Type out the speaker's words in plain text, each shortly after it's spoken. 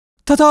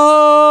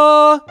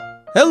Ta-da!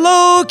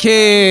 Hello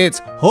kids!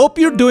 Hope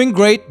you're doing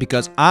great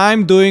because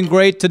I'm doing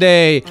great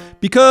today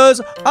because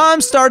I'm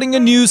starting a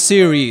new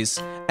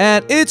series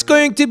and it's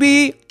going to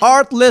be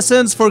art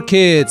lessons for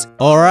kids.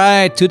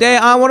 Alright, today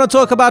I want to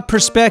talk about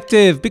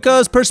perspective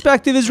because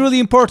perspective is really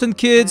important,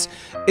 kids.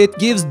 It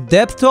gives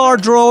depth to our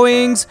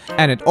drawings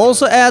and it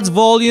also adds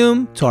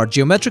volume to our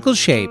geometrical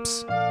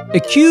shapes. A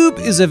cube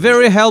is a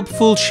very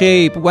helpful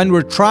shape when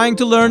we're trying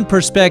to learn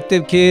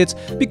perspective, kids,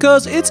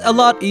 because it's a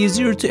lot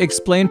easier to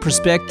explain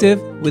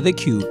perspective with a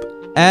cube.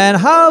 And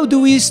how do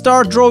we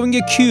start drawing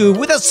a cube?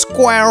 With a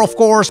square, of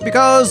course,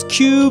 because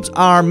cubes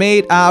are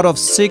made out of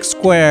 6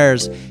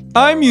 squares.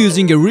 I'm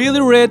using a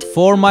really red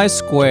for my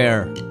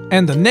square.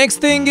 And the next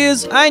thing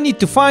is I need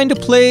to find a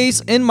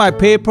place in my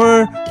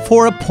paper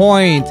for a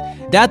point.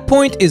 That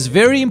point is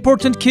very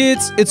important,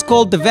 kids. It's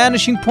called the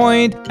vanishing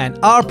point, and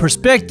our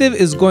perspective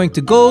is going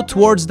to go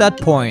towards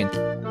that point.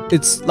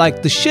 It's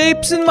like the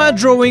shapes in my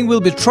drawing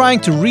will be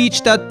trying to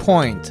reach that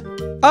point.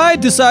 I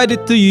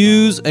decided to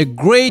use a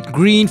great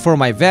green for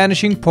my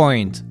vanishing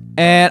point.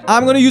 And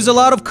I'm gonna use a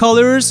lot of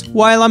colors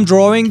while I'm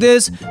drawing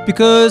this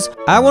because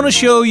I want to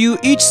show you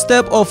each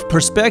step of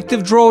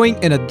perspective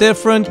drawing in a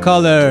different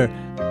color.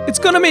 It's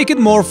gonna make it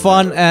more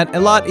fun and a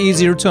lot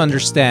easier to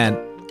understand,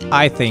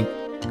 I think.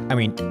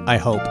 I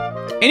hope.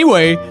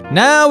 Anyway,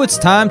 now it's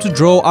time to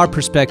draw our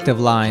perspective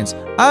lines.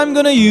 I'm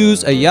gonna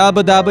use a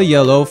Yabba Dabba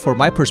yellow for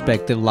my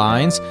perspective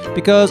lines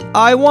because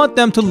I want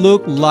them to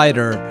look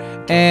lighter.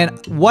 And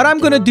what I'm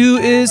gonna do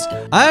is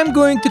I'm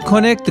going to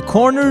connect the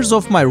corners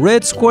of my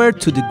red square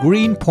to the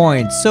green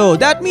point. So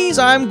that means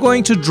I'm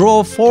going to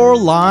draw 4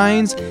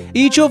 lines.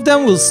 Each of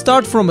them will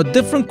start from a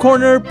different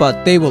corner,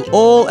 but they will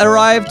all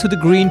arrive to the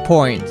green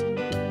point.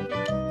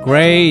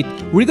 Great!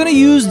 We're gonna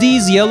use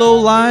these yellow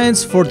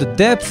lines for the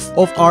depth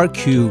of our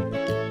cube.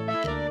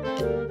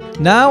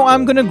 Now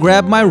I'm gonna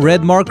grab my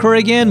red marker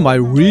again, my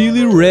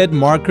really red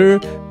marker,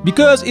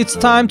 because it's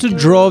time to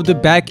draw the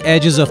back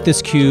edges of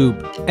this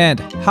cube. And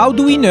how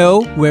do we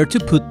know where to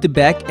put the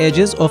back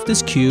edges of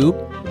this cube?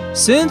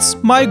 Since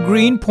my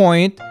green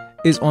point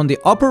is on the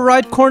upper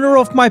right corner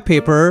of my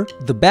paper,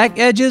 the back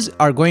edges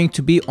are going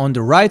to be on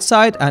the right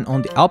side and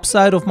on the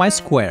upside of my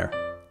square.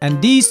 And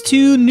these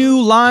 2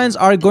 new lines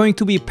are going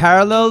to be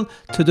parallel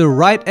to the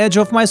right edge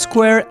of my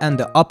square and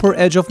the upper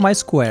edge of my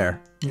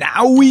square.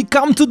 Now we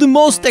come to the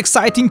most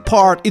exciting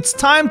part. It's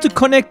time to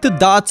connect the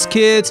dots,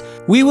 kids.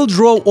 We will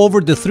draw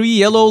over the 3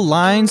 yellow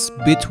lines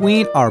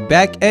between our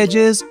back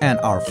edges and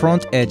our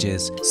front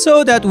edges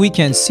so that we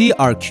can see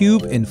our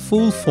cube in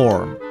full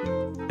form.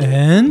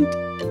 And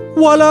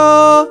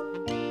voila!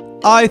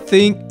 I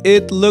think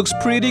it looks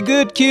pretty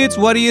good, kids.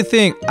 What do you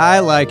think? I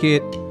like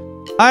it.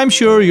 I'm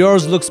sure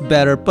yours looks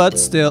better, but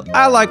still,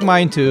 I like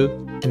mine too.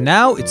 And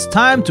now it's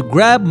time to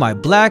grab my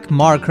black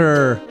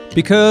marker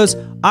because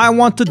I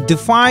want to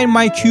define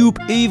my cube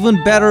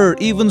even better,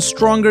 even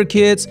stronger,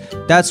 kids.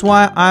 That's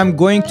why I'm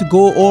going to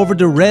go over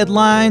the red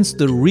lines,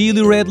 the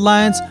really red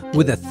lines,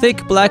 with a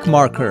thick black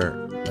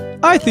marker.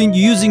 I think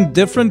using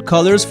different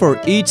colors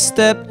for each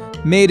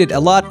step made it a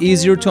lot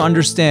easier to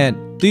understand.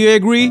 Do you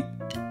agree?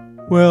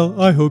 Well,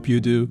 I hope you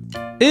do.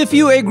 If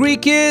you agree,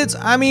 kids,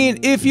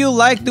 if you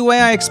like the way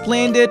I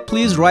explained it,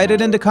 please write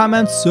it in the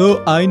comments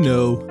so I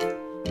know.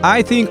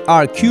 I think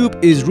our cube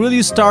is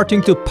really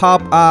starting to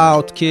pop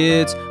out,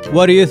 kids.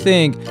 What do you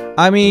think?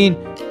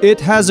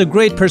 It has a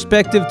great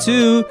perspective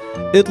too.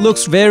 It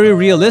looks very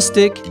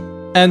realistic.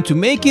 And to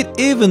make it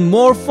even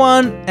more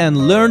fun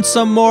and learn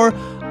some more,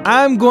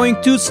 I'm going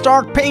to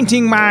start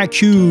painting my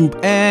cube,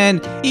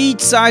 and each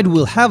side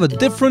will have a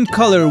different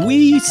color.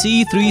 We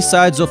see 3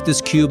 sides of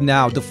this cube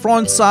now: the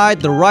front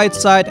side, the right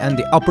side, and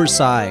the upper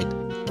side.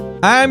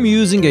 I'm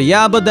using a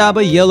Yabba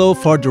Dabba yellow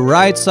for the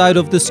right side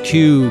of this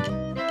cube.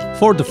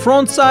 For the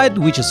front side,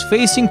 which is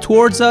facing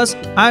towards us,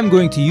 I'm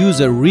going to use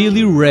a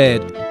really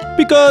red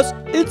because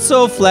it's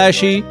so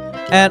flashy.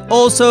 And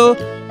also,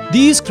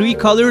 these 3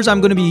 colors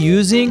I'm going to be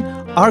using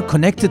are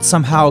connected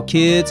somehow,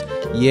 kids.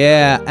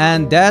 Yeah,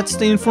 and that's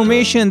the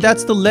information,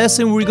 that's the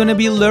lesson we're gonna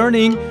be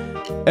learning.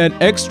 An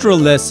extra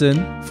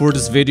lesson for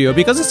this video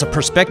because it's a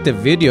perspective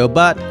video,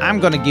 but I'm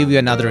gonna give you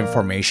another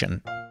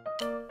information.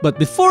 But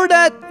before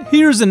that,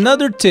 here's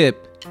another tip.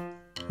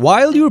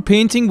 While you're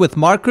painting with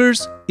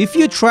markers, if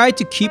you try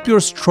to keep your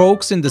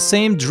strokes in the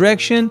same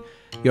direction,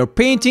 your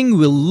painting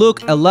will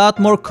look a lot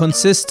more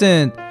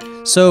consistent.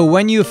 So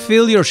when you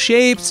fill your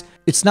shapes,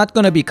 it's not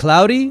gonna be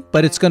cloudy,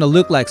 but it's gonna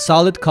look like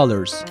solid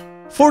colors.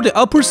 For the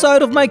upper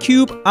side of my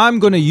cube, I'm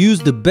gonna use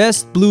the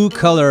best blue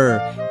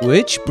color,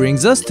 which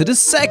brings us to the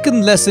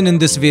second lesson in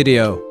this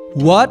video.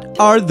 What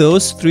are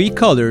those 3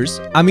 colors,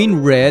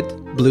 red,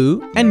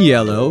 blue, and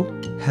yellow,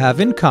 have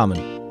in common?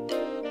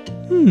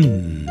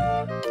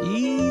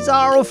 These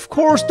are of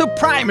course the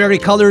primary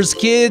colors,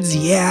 kids.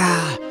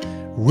 Yeah,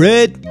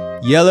 red,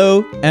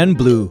 yellow, and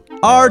blue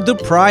are the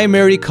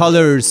primary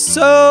colors.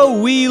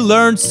 So we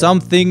learned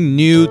something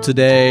new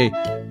today.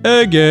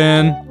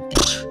 Again.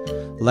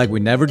 Like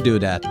we never do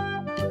that.